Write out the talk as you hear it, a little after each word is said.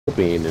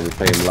being in the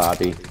same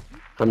lobby.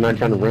 I'm not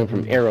trying to run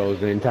from arrows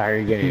the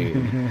entire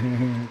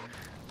game.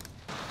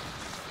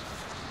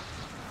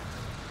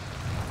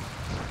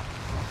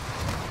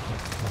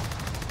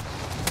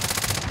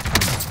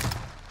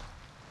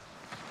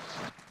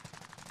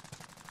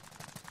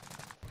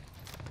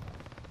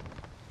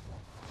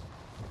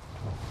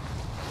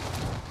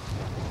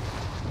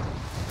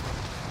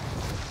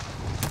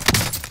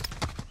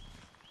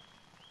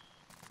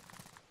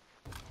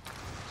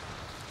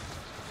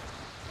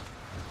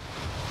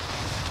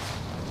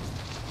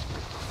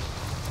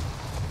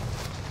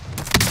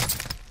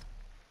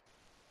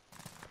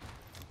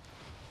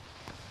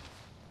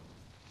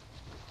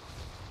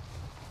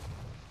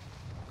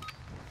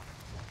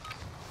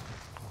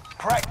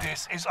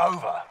 Practice is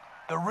over.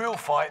 The real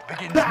fight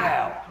begins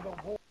now.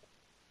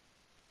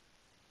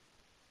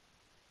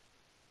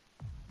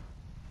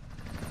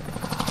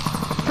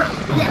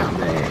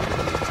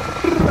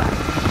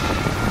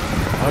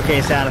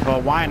 Okay, sound for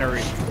a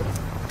winery.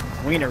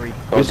 Wienery.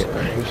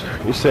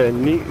 Okay. You said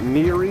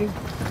Neary?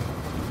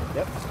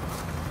 Yep.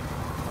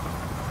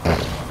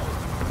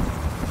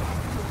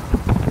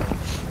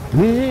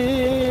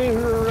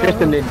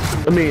 Tristan,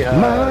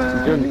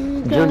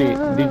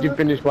 Junie, did you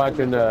finish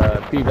watching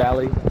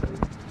P-Valley?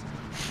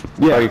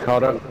 Yeah. Are you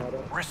caught up?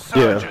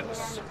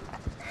 Resurgence.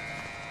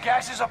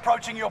 Gas is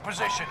approaching your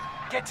position.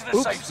 Get to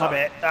the safe zone.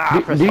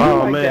 Do you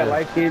like man. that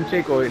light-skinned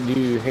chick, or do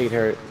you hate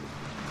her?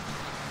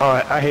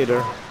 Alright, I hate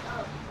her.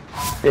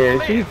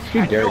 Yeah, she's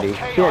dirty.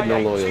 She had no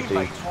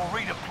loyalty.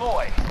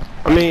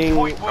 I mean,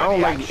 I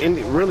don't like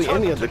really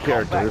any of the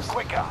characters.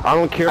 I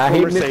don't care I for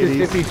hate Mercedes.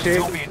 Mississippi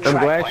chick.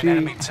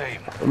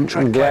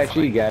 I'm glad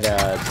she got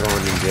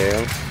thrown in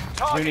jail.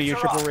 Junior, you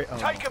triple rate.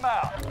 Take him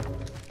out.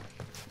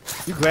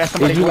 You grab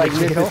somebody. Did you for like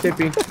the kill?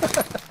 Mississippi? You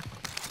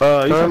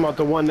talking about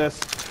the one that's?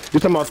 You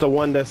talking about the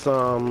one that's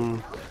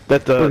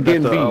that the Was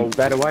getting beat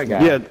by the white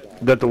guy. Yeah,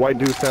 that the white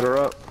dude set her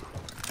up.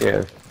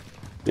 Yeah.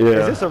 Yeah.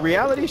 Is this a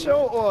reality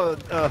show or?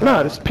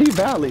 Nah, it's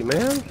P-Valley,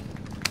 man.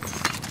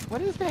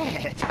 What is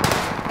that?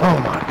 Oh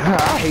my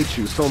god, I hate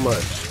you so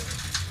much.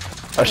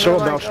 A show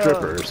like, about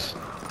strippers.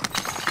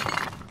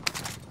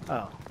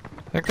 Oh.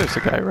 I think there's a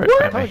guy right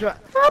I by me. told you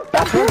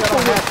I told you I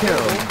don't have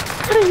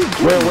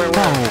kills.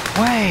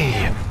 No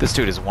way! This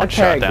dude is one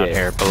shot tagged down it.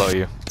 here below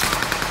you.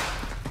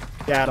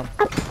 Got him.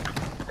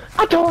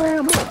 I tore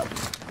him up.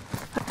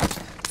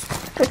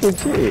 Fucking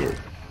shit.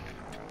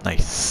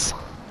 Nice.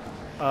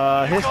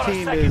 His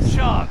team is.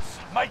 Chance.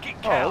 Make it Oh,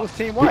 it count. was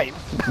Team White.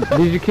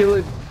 Did you kill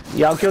it?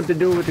 Y'all killed the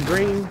dude with the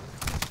green?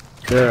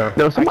 Yeah.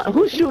 No, somebody,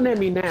 who's shooting at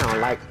me now?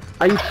 Like,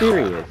 are you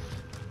serious?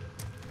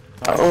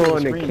 Oh,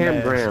 in the Screen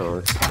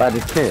campground. By the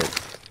tent.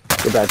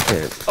 By the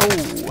tent.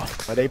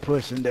 Oh, are they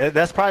pushing?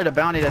 That's probably the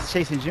bounty that's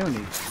chasing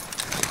Junie.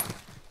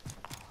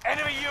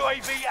 Enemy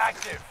UAV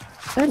active.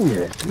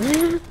 Goodness,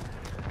 man.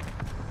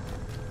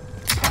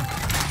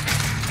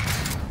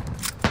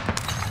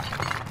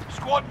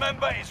 Squad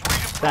member is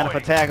Stand up, redeploying.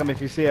 attack him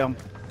if you see him.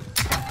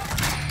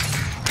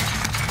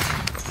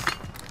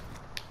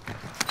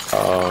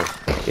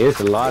 It's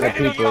a lot of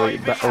people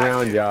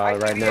around y'all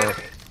right now.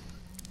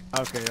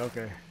 Okay,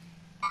 okay.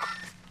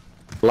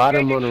 A lot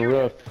of them on the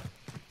roof.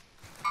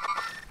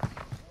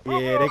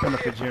 Yeah, they coming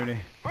for Junie.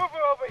 Move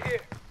over here.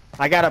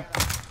 I gotta.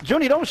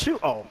 Junie, don't shoot.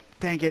 Oh,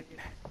 dang it.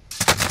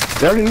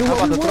 They already knew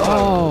what I'm we about to were. throw.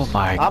 Oh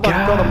my I'm about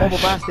to throw the mobile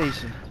buy gosh.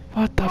 station.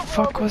 What the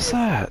fuck was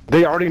that?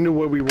 They already knew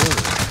where we were.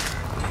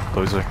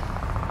 Loser.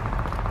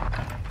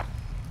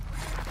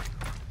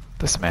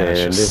 This man is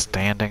And just this-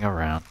 standing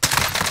around.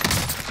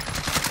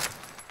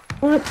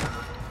 What?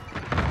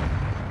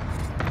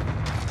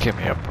 Give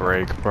me a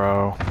break,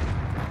 bro.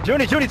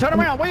 Junie, turn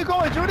around. Where you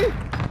going, Junie?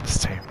 This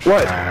team's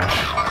What?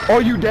 trash.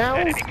 Are you down?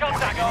 Enemy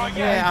contact going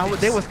Yeah,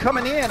 they was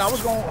coming in. I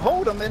was gonna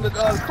hold them in the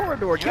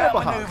corridor. You Kill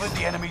behind. outmaneuvered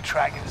the enemy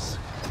trackers.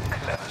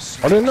 Clever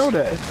I didn't know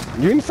that.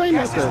 You didn't say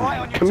Gas is right nothing.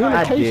 on your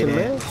Communication,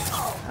 tail.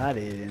 man. I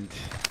didn't.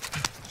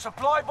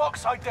 Supply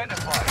box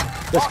identified.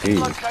 That's Marking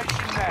easy.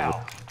 location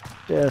now.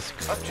 Just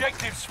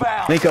Objectives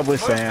found. Link up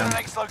with Move Sam. to the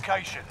next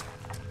location.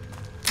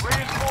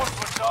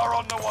 Reinforcements are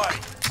on the way.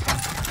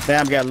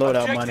 Sam got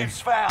loadout money. Objectives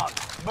found.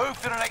 Move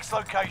to the next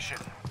location.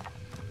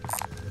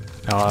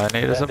 All I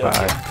need is a bag.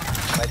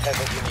 Might have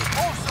what you need.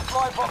 All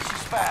supply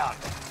boxes found.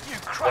 You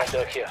crashed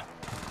Vendor it. here.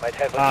 Might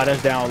have what Ah, you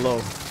that's down low.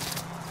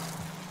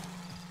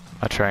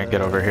 I'll try and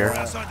get over here.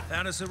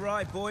 Found us a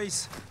ride,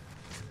 boys.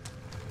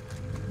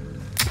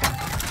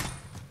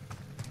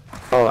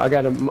 Oh, I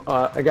got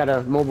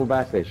a mobile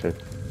buy station.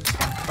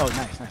 Oh,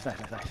 nice.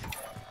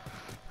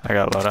 I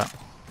got a loadout.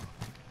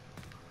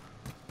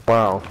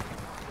 Wow.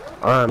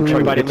 I'm trying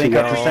Everybody to get link to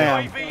up to y'all.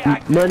 Sam. UAV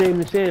active. My name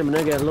is Sam, and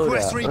I got a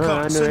Quest loadout. recon,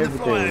 I know send the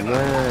everything.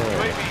 flyer.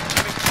 Right.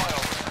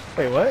 UAV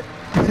Wait, what?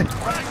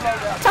 friendly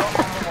loadout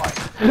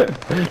on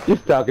the way.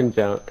 Just talking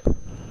junk.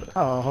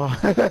 Oh.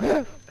 Right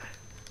then.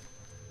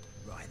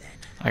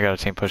 I got a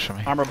team pushing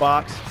me. Armor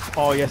box.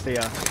 Oh, yes, they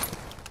are.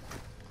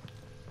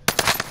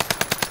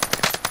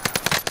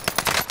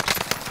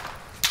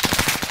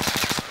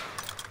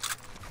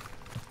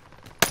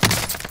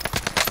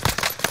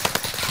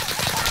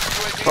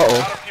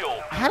 UAV out of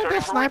fuel. How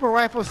that sniper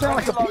rifle sound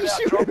like a pea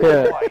shooter.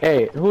 Yeah.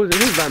 Hey, who's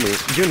by me?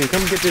 Junior,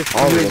 come get this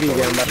UAV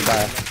that I'm about to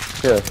buy.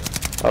 Here.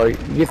 Oh, you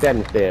get that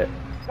instead.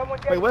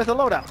 Wait, where's the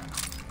loadout?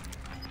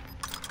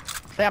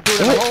 Sam threw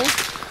it in the hole?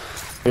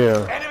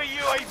 Yeah. Enemy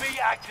UAV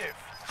active.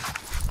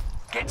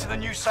 Get to the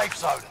new safe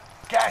zone.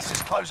 Gas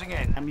is closing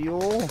in. A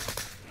mule.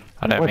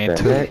 I didn't What mean the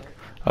to. heck?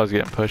 I was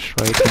getting pushed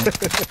by the team.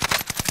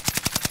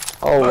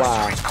 Oh wow.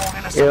 Mercenaries called in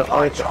a Yeah,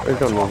 supply it's drop on the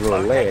to little offload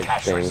their ledge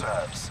cash thing.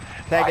 reserves.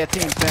 Tag that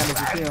team, Sam, if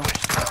you see him.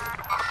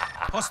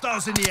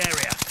 Hostiles in the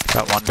area.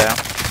 Got one down.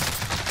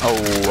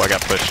 Oh, I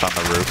got pushed on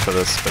the roof of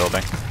this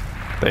building.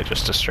 They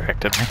just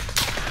distracted me.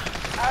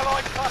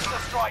 Allied cluster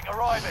strike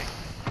arriving.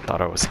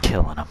 Thought I was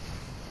killing them.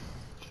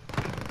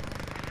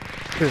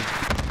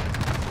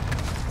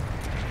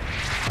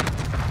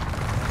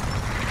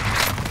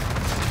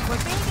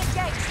 We're being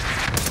engaged.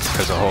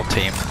 There's a whole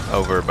team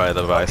over by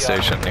the buy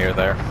station near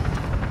there.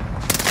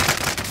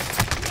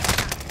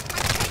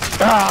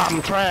 Ah,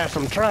 I'm trash.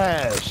 I'm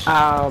trash.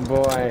 Oh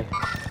boy.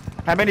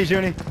 How many,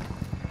 Junie?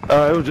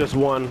 It was just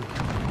one.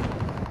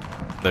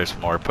 There's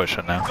more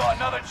pushing now. Got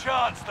another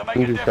chance to make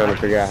I'm a just trying to difference.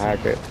 figure out how I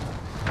could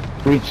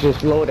reach this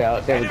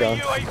loadout. There we go.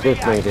 Enemy UAV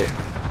Just made it.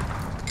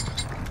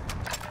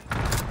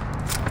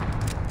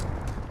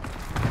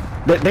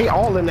 They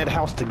all in that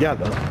house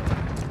together.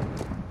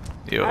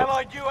 Yo.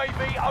 Allied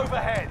UAV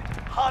overhead.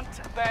 Hunt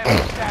them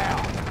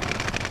down.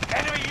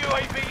 Enemy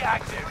UAV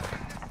active.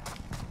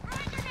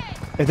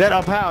 Is that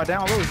up high or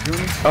down low,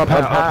 Junie? Up high,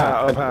 up high,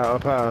 up high,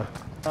 up high.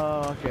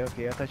 Oh,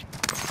 okay. I thought you...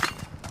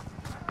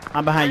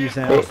 I'm behind you,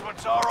 Sam.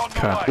 Reinforcements are on the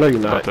Okay. way. No, you're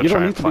About not. to You try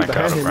don't and need to be flank out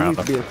behind him. You around need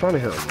to him. be in front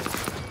of him.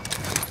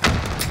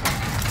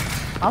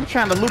 I'm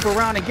trying to loop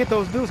around and get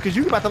those dudes, because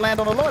you about to land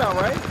on the loadout,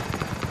 right?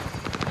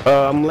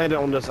 I'm landing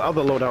on this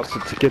other loadout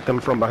to get them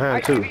from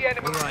behind too.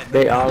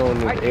 They all on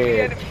this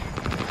edge.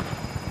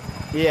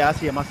 Yeah, I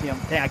see him.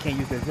 Dang, I can't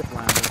use that zip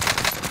line.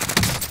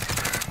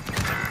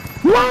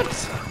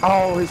 What?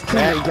 Oh, his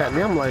teammate got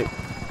me. I'm like,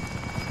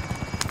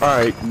 all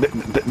right,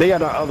 they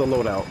got our other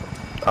loadout,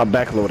 our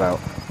back loadout.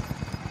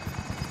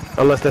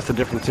 Unless that's a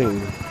different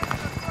team.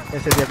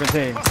 It's a different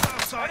team.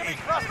 Enemy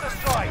cluster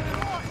strike.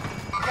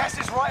 Gas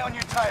is right on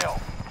your tail.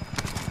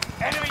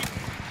 Enemy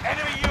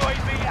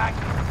UAV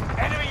active.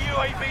 Enemy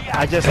UAV active.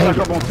 I just stuck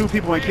up on 2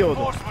 people and killed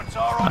them. Reinforcements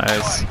are on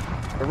Nice. the way.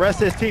 The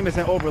rest of his team is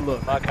in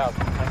Overlook. Mark out.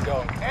 I'm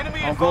going.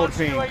 Enemy On gold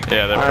advanced team. UAV.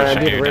 Yeah, they're Alright, I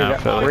pushing did you now,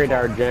 Philly.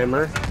 radar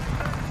jammer.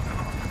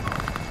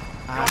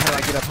 How do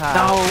I get up high?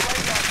 No.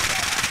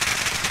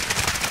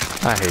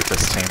 I hate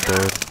this team,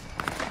 dude.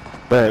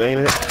 Man, ain't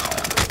it?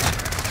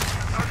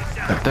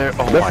 They're,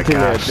 oh That's my the team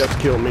that gosh. just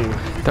killed me.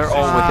 They're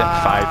all within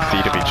 5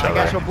 feet of each I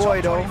got your other.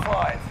 boy, though.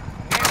 25.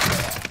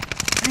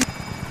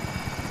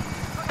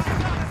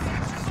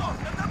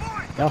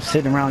 Y'all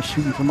sitting around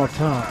shooting from up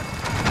top.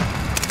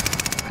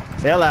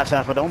 Stay alive,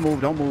 Sapper. Don't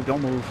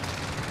move.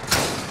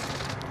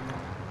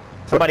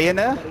 Somebody in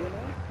there?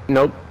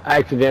 Nope, I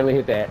accidentally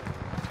hit that.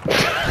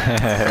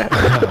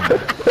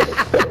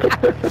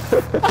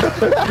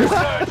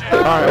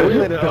 Alright, we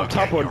landed up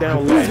top or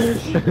down low.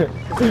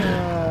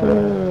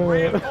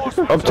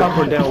 Up top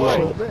or down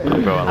low.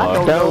 I'm going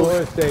low. Down low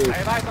is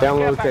safe. Down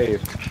low is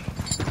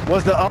safe.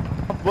 Was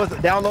the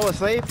down low a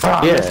safe?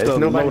 Ah, Yeah, missed it's the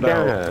nobody loadout.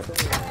 down here.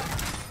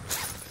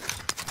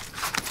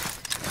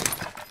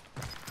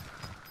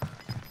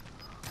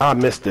 I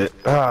missed it.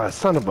 Ah,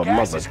 son of a Gas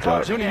mother is duck.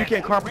 closing Junior, you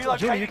can Relocating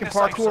Junior, you can the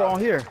safe parkour zone. on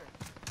here.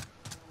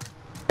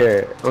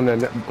 Yeah, on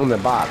the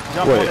box.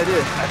 Jump Wait. onto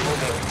this.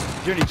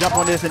 Junior, jump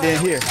on this and then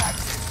here.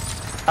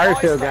 Fire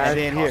sale, And guys.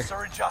 then here. Costs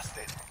are adjusted.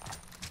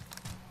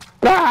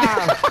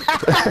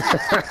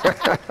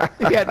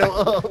 You got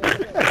no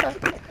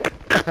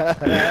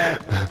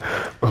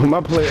My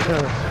player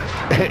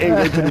ain't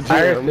going to the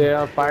Fire gym.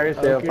 sale, fire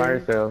sale, Okay.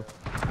 fire sale.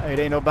 Hey,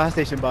 there ain't no buy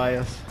station by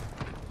us.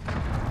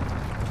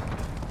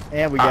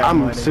 And we got I'm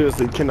money.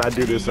 seriously cannot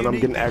do this and I'm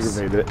getting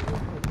aggravated.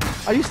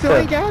 Oh, you still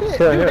ain't got it? Here,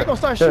 Dude, here, they gonna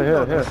start shooting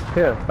on us.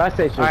 Here, buy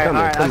station, Alright, come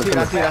alright, I here, see it, I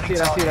come see it, I see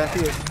it, I see it, I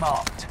see it.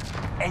 Marked.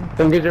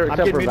 Come get your I'm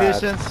supper getting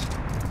back. munitions.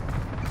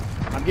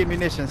 I'm getting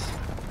munitions.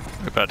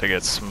 We're about to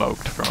get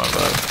smoked from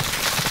above.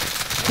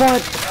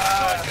 What?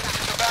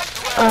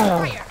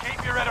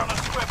 Keep your head on a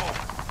swivel.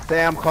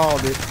 Sam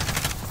called it.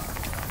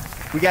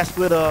 We got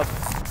split up.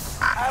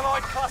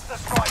 Allied cluster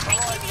strike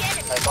arriving.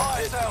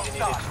 Fire sales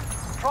done.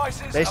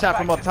 Prices They shot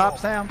from up top,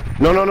 effective. Sam.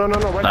 No, right No,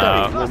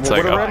 there. it's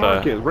Where like the up red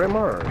mark the- is, red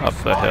mark. Up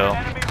the hill.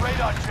 Enemy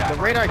radar The jammer.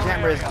 radar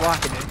camera is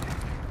blocking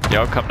it.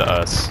 Y'all come to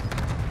us.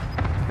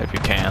 If you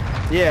can.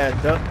 Yeah,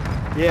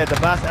 the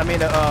box. I mean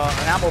the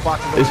ammo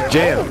box is over It's there.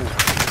 jammed.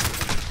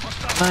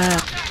 Man,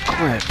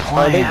 quit They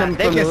playing. come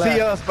They from the can see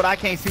left. us, but I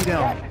can't see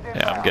them.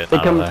 Yeah, I'm getting They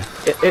out come. of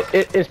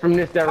there. It's from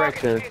this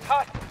direction.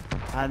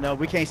 I know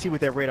we can't see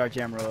with that radar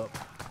jammer up.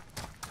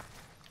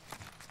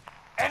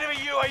 Enemy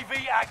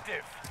UAV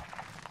active.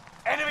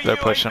 Enemy They're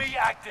UAV pushing.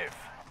 active.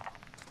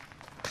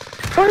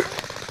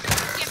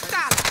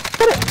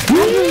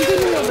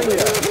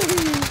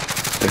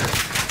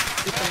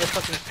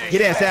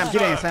 Get in, Sam.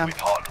 Get in, Sam. With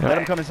hot Let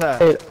him come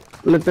inside. Hey,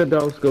 let the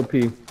dogs go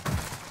pee. Let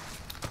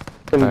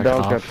the Backing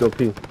dogs off. have to go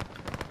pee.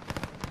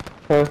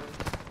 Huh?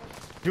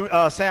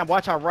 Sam,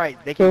 watch our right.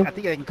 They can. Hmm? I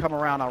think they can come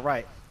around our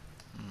right.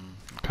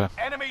 Okay.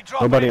 Enemy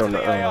dropping Nobody into on the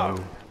the. AO.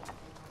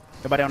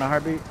 Nobody on a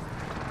heartbeat?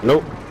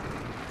 Nope.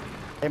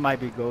 They might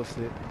be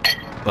ghosted.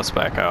 Let's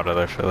back out of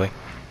there, Philly.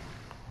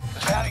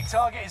 Bounty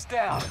target is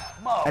down.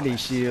 Mark. I need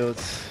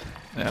shields.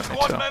 Yeah, me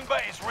Squad too. member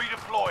is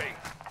redeploying.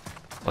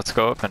 Let's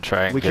go up and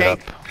try and We get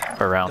can't-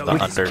 up around the We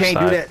underside. can't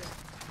do that.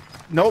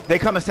 Nope, they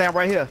coming, Sam,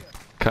 right here.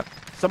 Okay.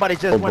 Somebody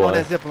just Oh, went on boy.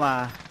 that zip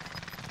line.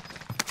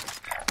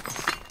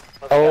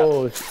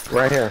 Oh, it's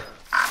right here.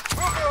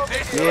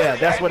 Yeah,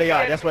 that's where they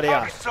are. That's where they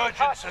are.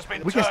 Resurgence has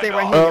been We can stay turned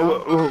right off. here. We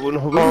On can the go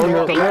roof, right on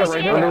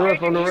the here.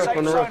 roof, on the roof,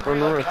 on the roof, on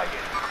the roof.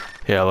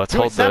 Yeah, let's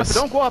hold Sam, this.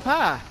 don't go up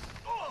high.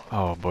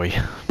 Oh boy.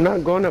 I'm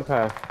not going up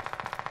high.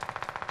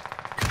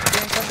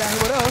 They ain't come down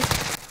here with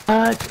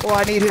us. Oh,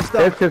 I need his That's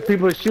stuff. because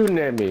people are shooting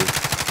at me.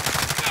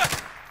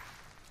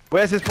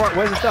 Where's his part?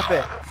 Where's his stuff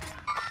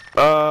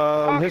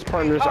at? His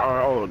partners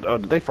are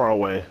they far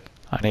away.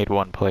 I need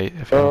one plate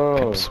if you Oh,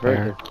 can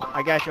spare.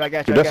 I got you. I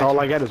got you. That's I got all you.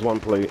 I got is one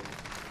plate.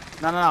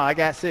 No, I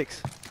got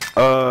 6.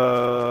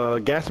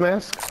 Gas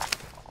mask?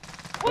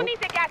 Who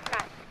needs a gas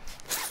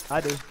mask?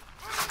 I do.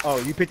 Oh,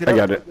 you picked it I up?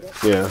 got it.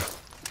 Yeah.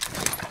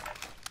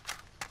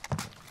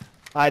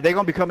 All right, they're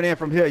gonna be coming in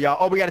from here, y'all.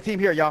 Oh, we got a team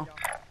here, y'all.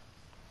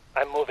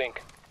 I'm moving.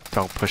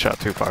 Don't push out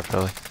too far,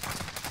 Philly.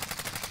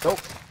 Nope.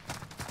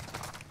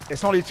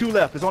 It's only 2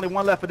 left. There's only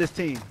 1 left for this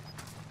team,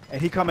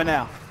 and he coming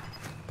now.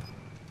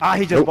 Ah,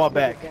 he just Nope. bought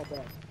back.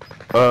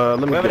 Let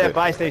me Wherever get that it.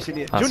 buy station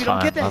is. That's Junior, don't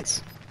fine. get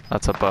that.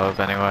 That's above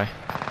anyway.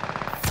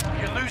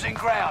 You're losing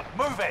ground.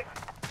 Move it.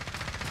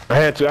 I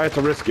had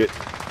to risk it.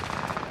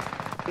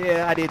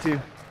 Yeah, I did too.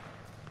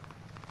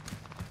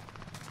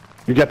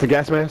 You got the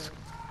gas mask?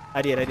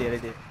 I did. And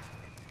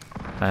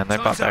they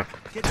bought Time's back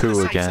up. Get to the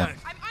 2 safe again. zone.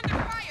 I'm under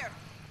fire.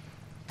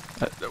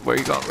 Where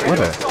you going? What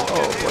a-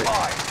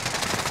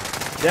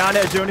 Oh, Down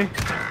there, Junior.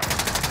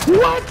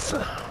 What?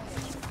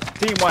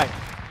 Team white.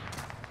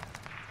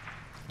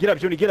 Get up,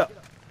 Junior. Get up.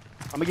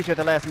 I'm gonna get you at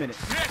the last minute.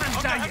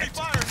 Under heavy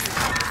fire.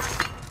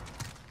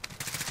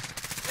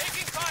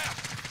 Taking fire.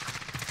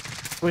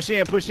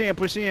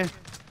 Push in.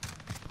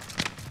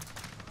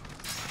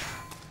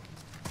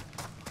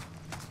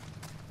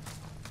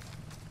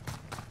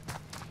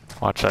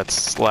 Watch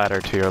that ladder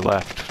to your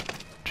left,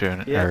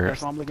 June. Yeah, or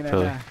that's what I'm looking at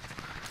Philly. now.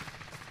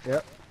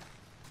 Yep.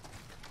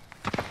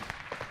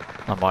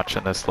 I'm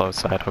watching this low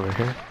side over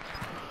here.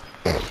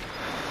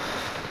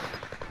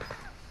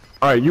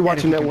 All right, you if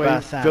watching you that can way, buy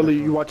sound Philly.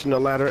 as You watching the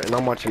ladder, and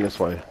I'm watching this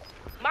way.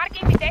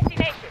 Marking the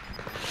destination.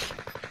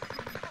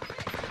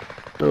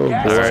 Oh,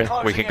 gas boy. is Alright,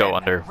 closing we can go in.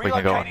 under. We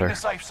can go Relocating under. the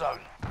safe zone.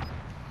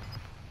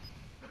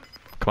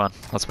 Come on,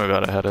 let's move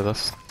out ahead of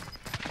this.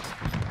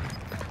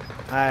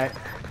 All right.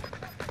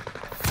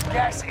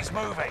 Gas is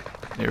moving.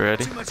 You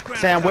ready? Too much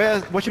ground Sam, cover.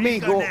 what you We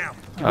mean? can Go now.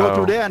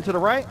 through Oh. there and to the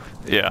right?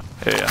 Yeah.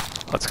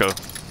 Let's go. All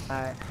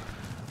right.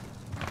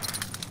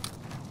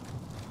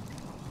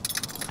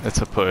 It's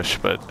a push,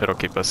 but it'll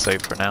keep us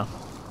safe for now.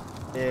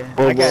 Yeah.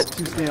 Well, I got well-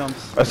 2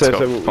 stems. I said, go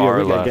so, far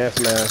yeah, we got left.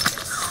 gas mask.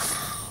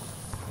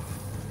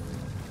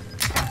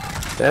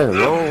 That's a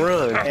long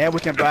run. And we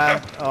can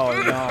buy. Oh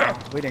no,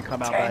 we didn't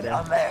come out by 10 are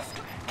that.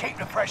 left. Keep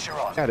the pressure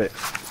on. Got it.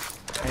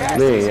 Gas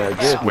Man, is I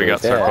inbound. just We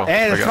got did that. circle.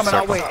 And We it's got coming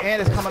our circle. way.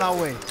 And it's coming our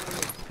way.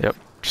 Yep.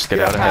 Just get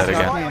Yeah, out ahead pass it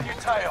again. on. Right on your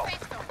tail.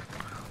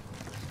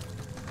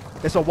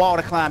 It's a wall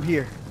to climb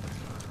here.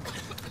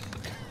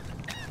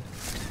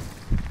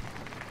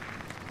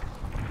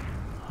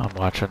 I'm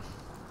watching.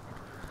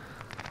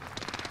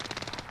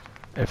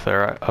 If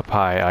they're up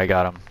high, I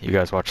got them. You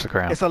guys watch the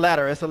ground. It's a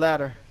ladder. It's a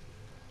ladder.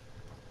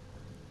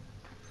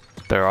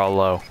 They're all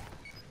low.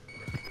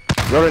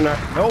 No, they're not.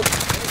 Nope.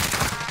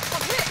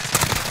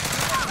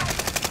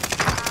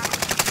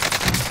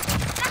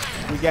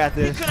 We got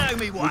You this. can owe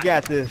me We one.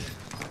 got this.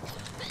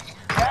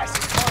 Gas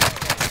is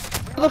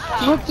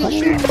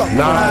closing.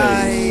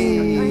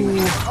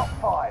 Nice. Top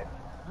 5.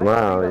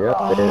 Wow, yep,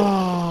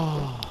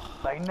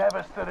 They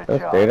never stood a they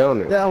chance. stayed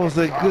on it. That was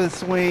a good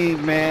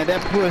swing, man.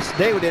 That push.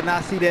 They did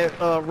not see that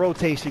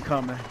rotation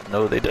coming.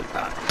 No, they did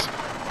not.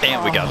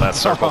 And we got that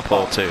circle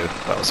pull too.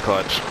 That was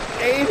clutch.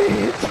 Ain't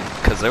it?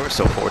 Because there were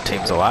still 4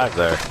 teams alive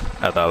there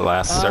at that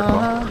last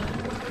circle.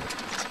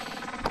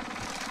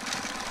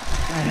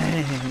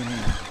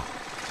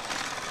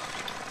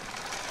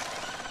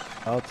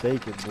 I'll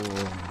take it,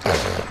 boy.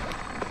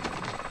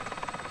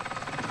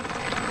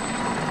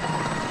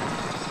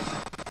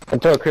 I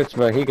told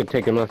Christopher he could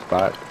take in my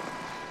spot.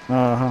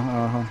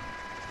 Uh-huh.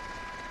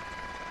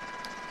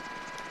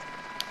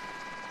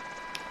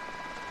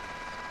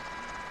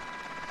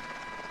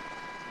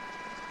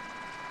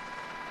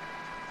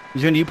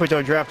 Junior, you put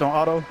your draft on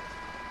auto?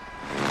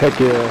 Heck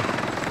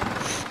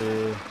yeah.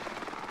 Yeah.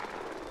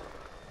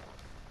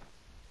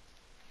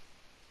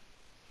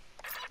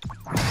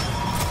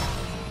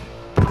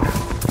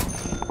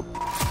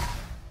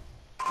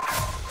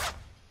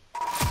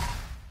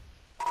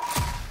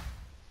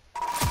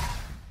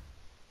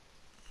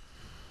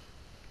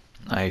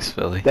 Nice,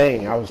 Philly.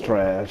 Dang, I was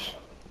trash.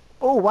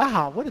 Oh,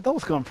 wow. Where did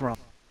those come from?